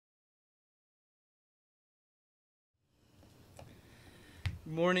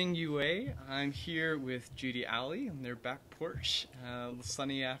Morning UA. I'm here with Judy Alley on their back porch,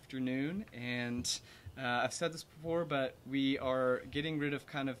 sunny afternoon, and I've said this before, but we are getting rid of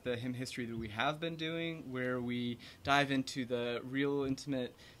kind of the hymn history that we have been doing, where we dive into the real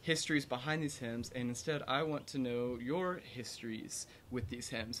intimate histories behind these hymns, and instead I want to know your histories with these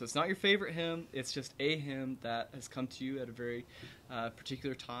hymns. So it's not your favorite hymn, it's just a hymn that has come to you at a very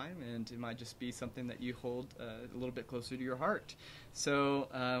particular time, and it might just be something that you hold a little bit closer to your heart. So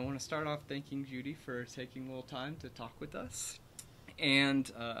I want to start off thanking Judy for taking a little time to talk with us.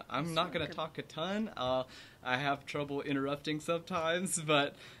 And I'm not going to talk a ton. I have trouble interrupting sometimes,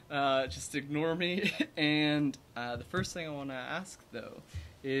 but just ignore me. And the first thing I want to ask, though,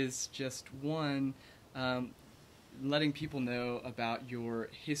 is just one, letting people know about your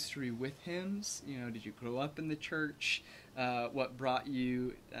history with hymns. You know, did you grow up in the church? What brought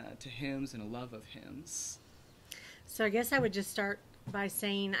you to hymns and a love of hymns? So I guess I would just start by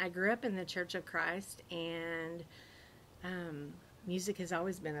saying I grew up in the Church of Christ, and music has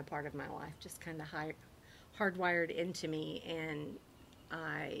always been a part of my life, just kind of hardwired into me. And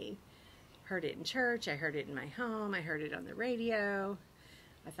I heard it in church, I heard it in my home, I heard it on the radio.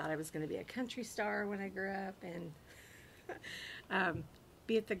 I thought I was going to be a country star when I grew up and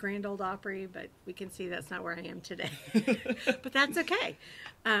be at the Grand Ole Opry, but we can see that's not where I am today. But that's okay.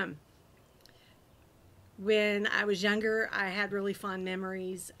 When I was younger, I had really fond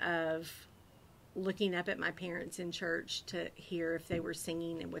memories of looking up at my parents in church to hear if they were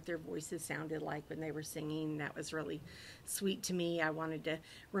singing and what their voices sounded like when they were singing. That was really sweet to me. I wanted to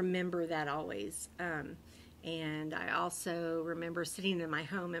remember that always. And I also remember sitting in my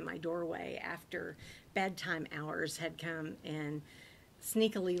home in my doorway after bedtime hours had come and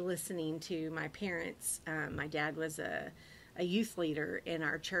sneakily listening to my parents. My dad was a youth leader in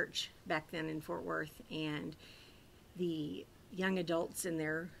our church back then in Fort Worth, and the young adults in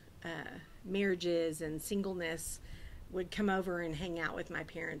their marriages and singleness would come over and hang out with my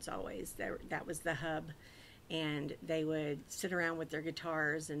parents always. That was the hub, and they would sit around with their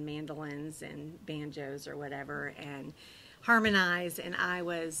guitars and mandolins and banjos or whatever and harmonize, and I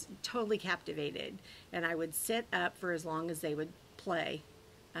was totally captivated, and I would sit up for as long as they would play.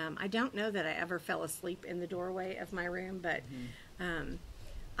 I don't know that I ever fell asleep in the doorway of my room, but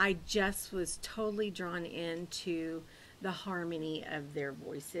I just was totally drawn into the harmony of their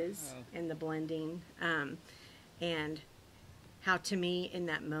voices and the blending, and how to me in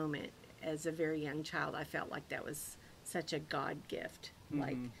that moment as a very young child, I felt like that was such a God gift.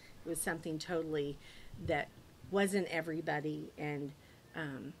 Like it was something totally that wasn't everybody, and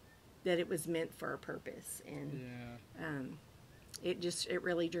that it was meant for a purpose. And it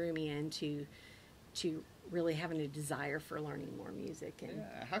really drew me into really having a desire for learning more music. And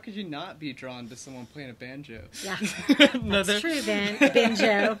yeah, how could you not be drawn to someone playing a banjo? Yeah, that's true,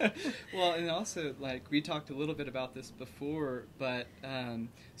 banjo. Well, and also, like, we talked a little bit about this before, but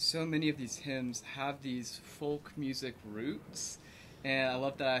so many of these hymns have these folk music roots. And I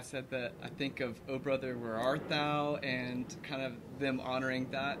love that I said that I think of "O Brother, Where Art Thou?" and kind of them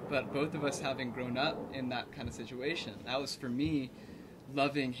honoring that, but both of us having grown up in that kind of situation. That was, for me,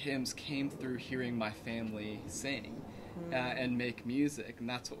 loving hymns came through hearing my family sing and make music, and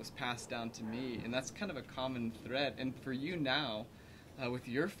that's what was passed down to me. And that's kind of a common thread. And for you now, with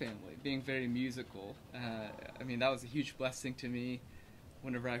your family being very musical, I mean, that was a huge blessing to me.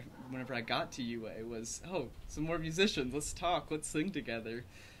 Whenever I got to UA, was, oh, some more musicians, let's talk, let's sing together.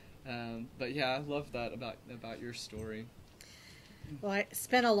 But yeah, I love that about your story. Well, I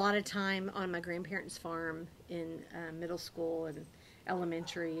spent a lot of time on my grandparents' farm in middle school and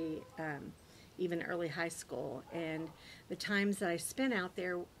elementary, even early high school. And the times that I spent out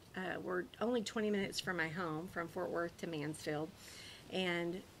there were only 20 minutes from my home, from Fort Worth to Mansfield.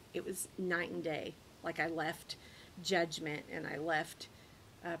 And it was night and day. Like, I left judgment, and I left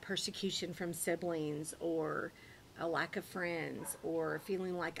persecution from siblings, or a lack of friends, or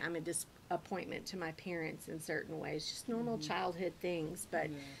feeling like I'm a disappointment to my parents in certain ways, just normal childhood things,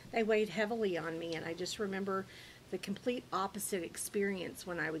 but they weighed heavily on me. And I just remember the complete opposite experience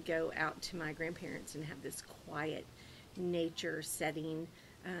when I would go out to my grandparents and have this quiet nature setting,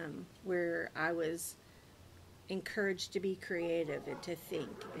 where I was encouraged to be creative and to think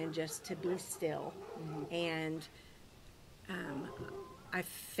and just to be still. And I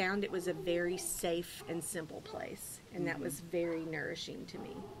found it was a very safe and simple place, and that was very nourishing to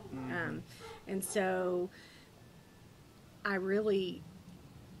me. And so I really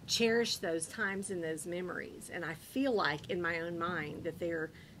cherish those times and those memories, and I feel like in my own mind that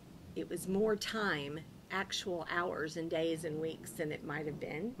it was more time, actual hours and days and weeks than it might have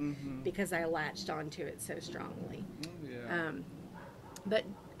been, because I latched onto it so strongly. But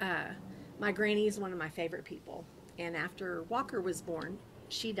my granny is one of my favorite people. And after Walker was born,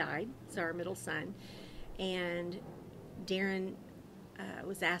 she died. It's our middle son. And Darren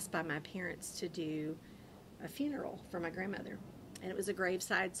was asked by my parents to do a funeral for my grandmother. And it was a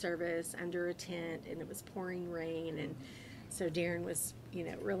graveside service under a tent, and it was pouring rain. And so Darren was,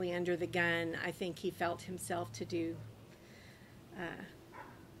 really under the gun. I think he felt himself to do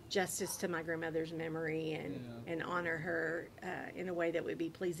justice to my grandmother's memory and honor her in a way that would be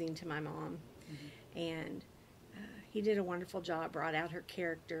pleasing to my mom. And he did a wonderful job, brought out her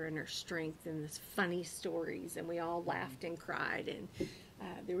character and her strength and this funny stories, and we all laughed and cried. And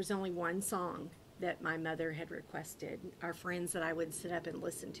there was only one song that my mother had requested. Our friends that I would sit up and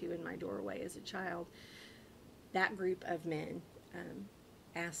listen to in my doorway as a child, that group of men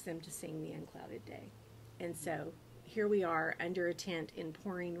asked them to sing the Unclouded Day. And so here we are under a tent in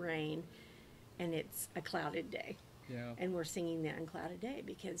pouring rain, and it's a clouded day. Yeah. And we're singing the Unclouded Day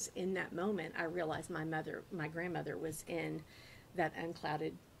because in that moment I realized my grandmother was in that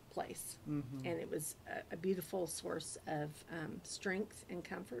unclouded place. And it was a beautiful source of strength and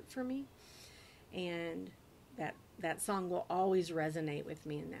comfort for me. And that song will always resonate with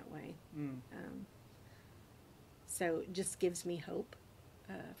me in that way. So it just gives me hope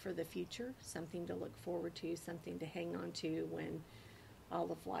for the future, something to look forward to, something to hang on to when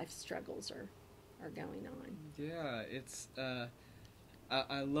all of life's struggles are going on. Yeah, it's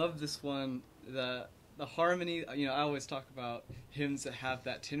I love this one. The harmony, I always talk about hymns that have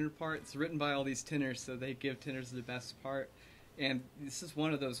that tenor part. It's written by all these tenors, so they give tenors the best part. And this is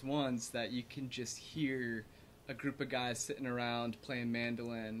one of those ones that you can just hear a group of guys sitting around playing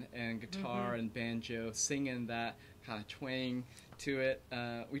mandolin and guitar and banjo, singing that kind of twang to it.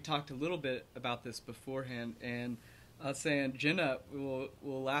 We talked a little bit about this beforehand, and I was saying Jenna will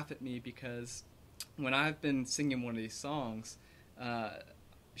laugh at me because when I've been singing one of these songs,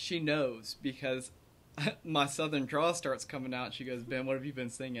 she knows because my southern draw starts coming out. She goes, "Ben, what have you been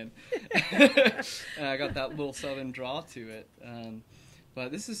singing?" And I got that little southern draw to it.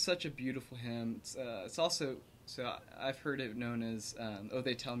 But this is such a beautiful hymn. It's also, so I've heard it known as "Oh,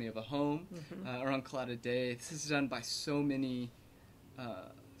 They Tell Me of a Home" or "Unclouded Day." This is done by so many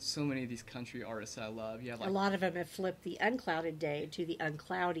of these country artists I love. Yeah, a lot of them have flipped the unclouded day to the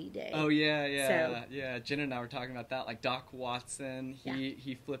uncloudy day. Oh yeah. Jen and I were talking about that. Like Doc Watson,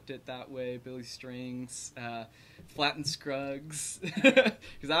 he flipped it that way. Billy Strings, Flatt Scruggs.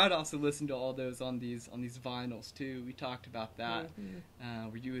 Because I would also listen to all those on these vinyls too. We talked about that,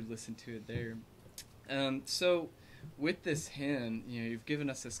 where you would listen to it there. So with this hymn, you've given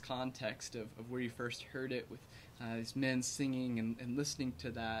us this context of where you first heard it with these men singing and listening to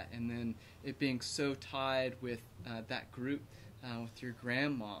that, and then it being so tied with that group with your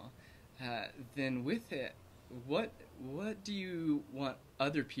grandma. Then with it, what do you want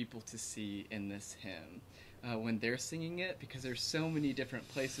other people to see in this hymn when they're singing it? Because there's so many different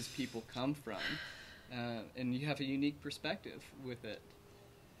places people come from, and you have a unique perspective with it.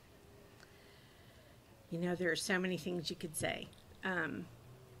 There are so many things you could say.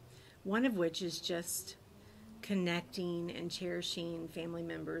 One of which is just connecting and cherishing family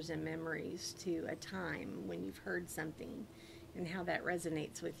members and memories to a time when you've heard something and how that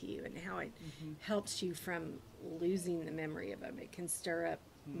resonates with you and how it helps you from losing the memory of them. It can stir up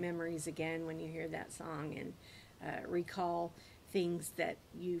memories again when you hear that song and recall things that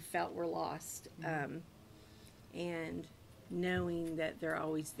you felt were lost, and knowing that they're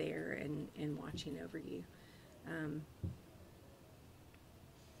always there and watching over you.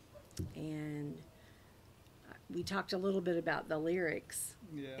 And we talked a little bit about the lyrics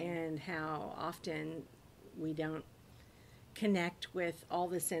and how often we don't connect with all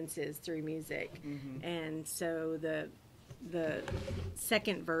the senses through music. And so the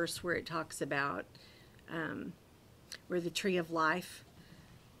second verse where it talks about where the tree of life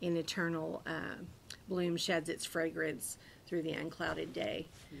in eternal bloom sheds its fragrance through the unclouded day.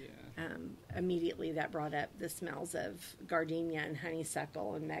 Immediately that brought up the smells of gardenia and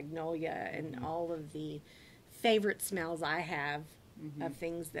honeysuckle and magnolia and all of the favorite smells I have of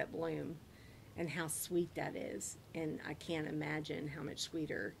things that bloom and how sweet that is. And I can't imagine how much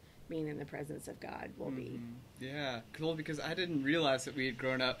sweeter being in the presence of God will be. Yeah, cool, because I didn't realize that we had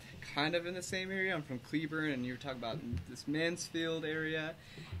grown up kind of in the same area. I'm from Cleburne, and you were talking about this Mansfield area,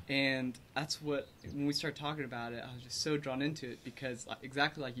 and that's what, when we started talking about it, I was just so drawn into it because,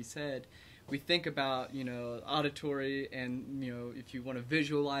 exactly like you said, we think about, auditory and, if you want to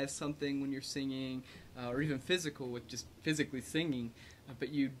visualize something when you're singing, or even physical with just physically singing, but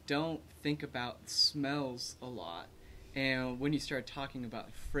you don't think about smells a lot. And when you start talking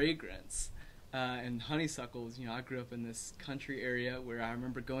about fragrance, and honeysuckles. You know, I grew up in this country area where I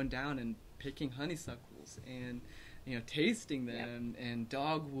remember going down and picking honeysuckles and, you know, tasting them, and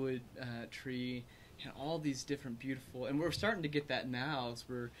dogwood tree, and all these different beautiful. And we're starting to get that now as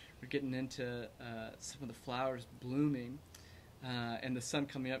we're getting into some of the flowers blooming. And the sun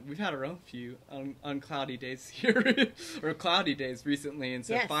coming up. We've had our own few uncloudy days here, or cloudy days recently, and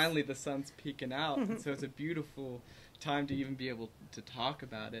so finally the sun's peeking out, and so it's a beautiful time to even be able to talk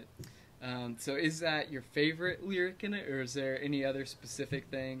about it. So is that your favorite lyric in it, or is there any other specific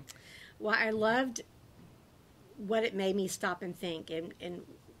thing? Well, I loved what it made me stop and think, and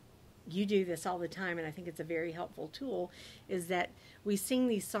you do this all the time, and I think it's a very helpful tool, is that we sing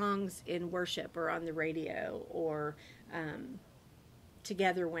these songs in worship or on the radio or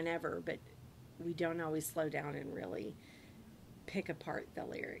together whenever, but we don't always slow down and really pick apart the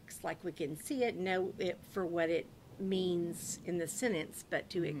lyrics. Like, we can see it, know it for what it means in the sentence, but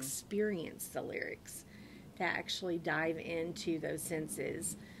to experience the lyrics, to actually dive into those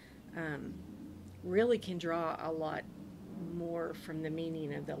senses, really can draw a lot more from the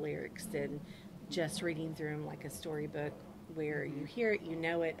meaning of the lyrics than just reading through them like a storybook where you hear it, you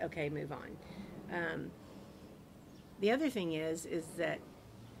know it, okay, move on. The other thing is that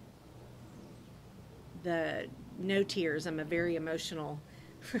the no tears, I'm a very emotional,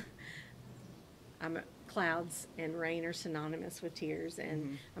 clouds and rain are synonymous with tears,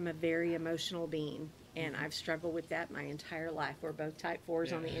 and I'm a very emotional being, and I've struggled with that my entire life. We're both type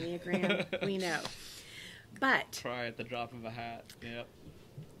 4s on the Enneagram, we know. But Cry at the drop of a hat. Yep.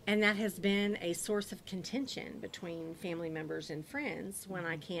 And that has been a source of contention between family members and friends when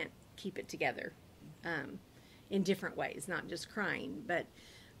I can't keep it together. In different ways, not just crying, but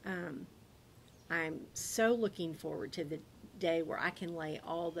I'm so looking forward to the day where I can lay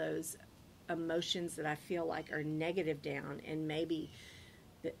all those emotions that I feel like are negative down, and maybe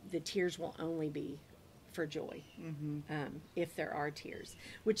the tears will only be for joy, if there are tears,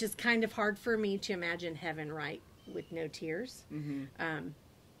 which is kind of hard for me to imagine heaven right with no tears,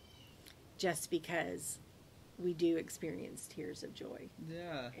 just because we do experience tears of joy.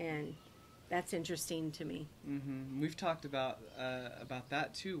 Yeah. And that's interesting to me. We've talked about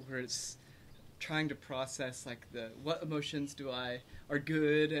that too, where it's trying to process like what emotions are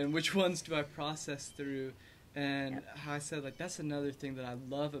good and which ones do I process through, and how I said like that's another thing that I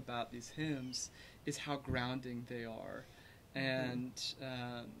love about these hymns is how grounding they are. And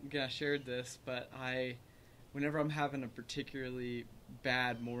again, I shared this, but whenever I'm having a particularly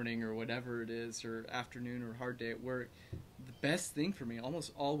bad morning or whatever it is, or afternoon or hard day at work, the best thing for me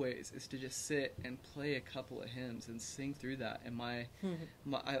almost always is to just sit and play a couple of hymns and sing through that, and I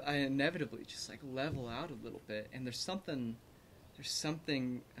inevitably just like level out a little bit, and there's something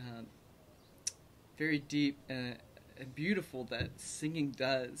very deep and beautiful that singing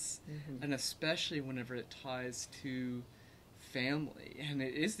does, and especially whenever it ties to family, and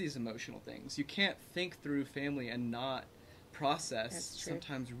it is these emotional things. You can't think through family and not process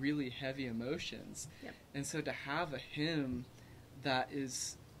sometimes really heavy emotions. And so to have a hymn that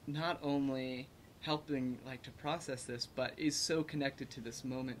is not only helping like to process this, but is so connected to this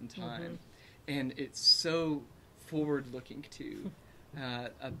moment in time, and it's so forward looking to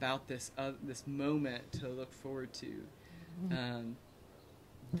about this moment to look forward to,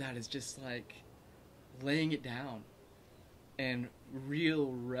 that is just like laying it down and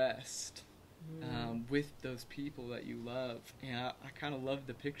real rest with those people that you love. And I kind of love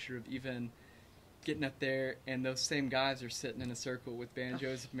the picture of even getting up there and those same guys are sitting in a circle with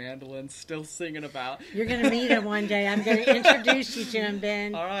banjos and mandolins still singing about. You're going to meet him one day. I'm going to introduce you to him,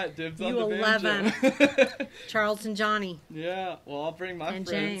 Ben. All right, dibs on you the will banjo. love him. Charles and Johnny. Yeah, well, I'll bring my and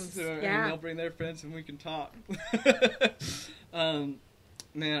friends, James. and they'll bring their friends, and we can talk. Man,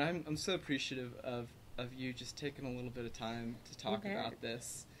 I'm so appreciative of you just taking a little bit of time to talk about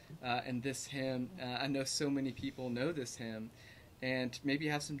this and this hymn. I know so many people know this hymn and maybe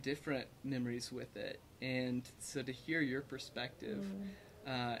have some different memories with it, and so to hear your perspective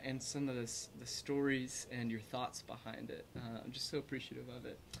and some of the stories and your thoughts behind it, I'm just so appreciative of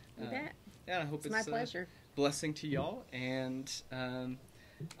it. You bet. Yeah, I hope it's my pleasure. Blessing to y'all, and I'm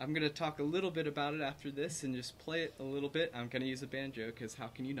going to talk a little bit about it after this and just play it a little bit. I'm going to use a banjo because how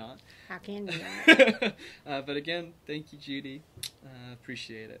can you not? How can you not? But again, thank you, Judy.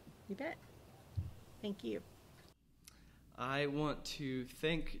 Appreciate it. You bet. Thank you. I want to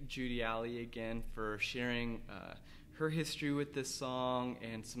thank Judy Alley again for sharing her history with this song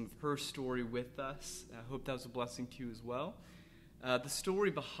and some of her story with us. I hope that was a blessing to you as well. The story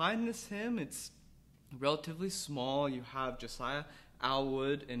behind this hymn, it's relatively small. You have Josiah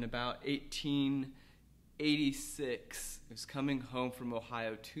Alwood in about 1880 86, he was coming home from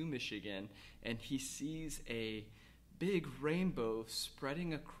Ohio to Michigan, and he sees a big rainbow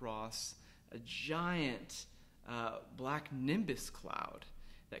spreading across a giant black nimbus cloud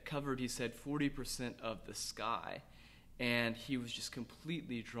that covered, he said, 40% of the sky. And he was just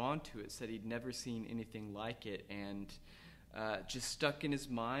completely drawn to it, said he'd never seen anything like it, and just stuck in his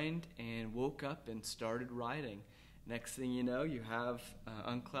mind and woke up and started writing. Next thing you know, you have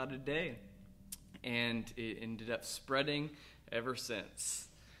Unclouded Day. And it ended up spreading ever since.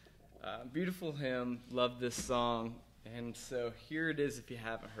 Beautiful hymn, love this song. And so here it is if you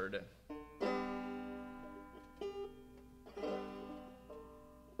haven't heard it.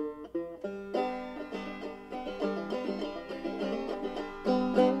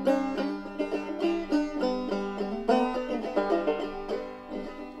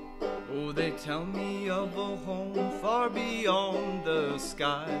 Tell me of a home far beyond the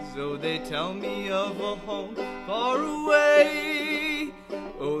skies. Oh, they tell me of a home far away.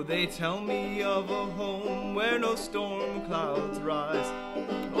 Oh, they tell me of a home where no storm clouds rise.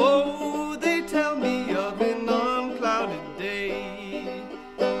 Oh, they tell me of an unclouded day.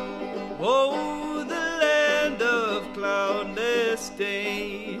 Oh, the land of cloudless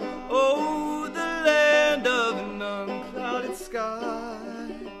day. Oh, the land of an unclouded sky.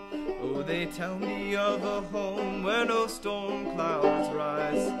 Oh, they tell me of a home where no storm clouds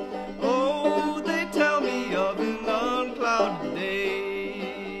rise. Oh, they tell me of an unclouded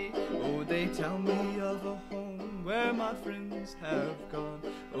day. Oh, they tell me of a home where my friends have gone.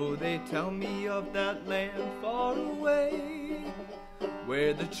 Oh, they tell me of that land far away,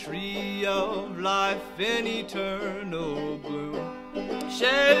 where the tree of life in eternal bloom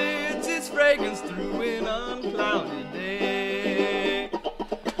sheds its fragrance through an unclouded day.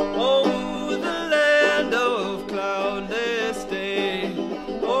 Oh, the land of cloudless day.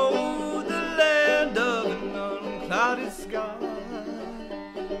 Oh, the land of an unclouded sky.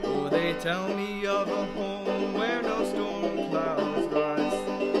 Oh, they tell me of a home where no storm clouds rise.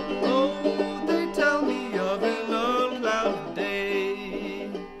 Oh, they tell me of an unclouded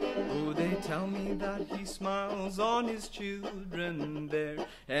day. Oh, they tell me that he smiles on his children there,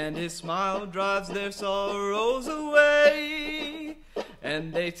 and his smile drives their sorrows away.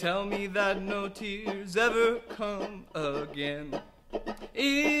 And they tell me that no tears ever come again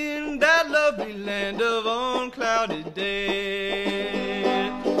in that lovely land of unclouded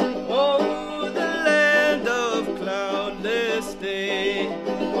day. Oh, the land of cloudless day.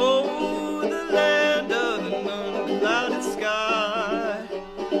 Oh, the land of an unclouded sky.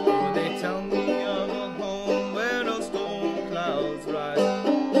 Oh, they tell me of a home where no storm clouds rise.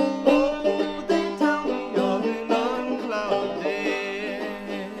 Oh, they tell me of an unclouded day.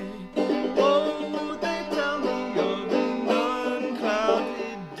 Oh, they tell me of an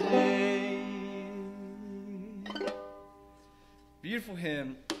unclouded day. Beautiful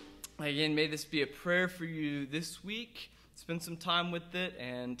hymn. Again, may this be a prayer for you this week. Spend some time with it,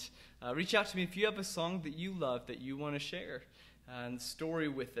 and reach out to me if you have a song that you love that you want to share and story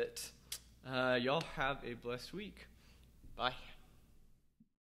with it. Y'all have a blessed week. Bye.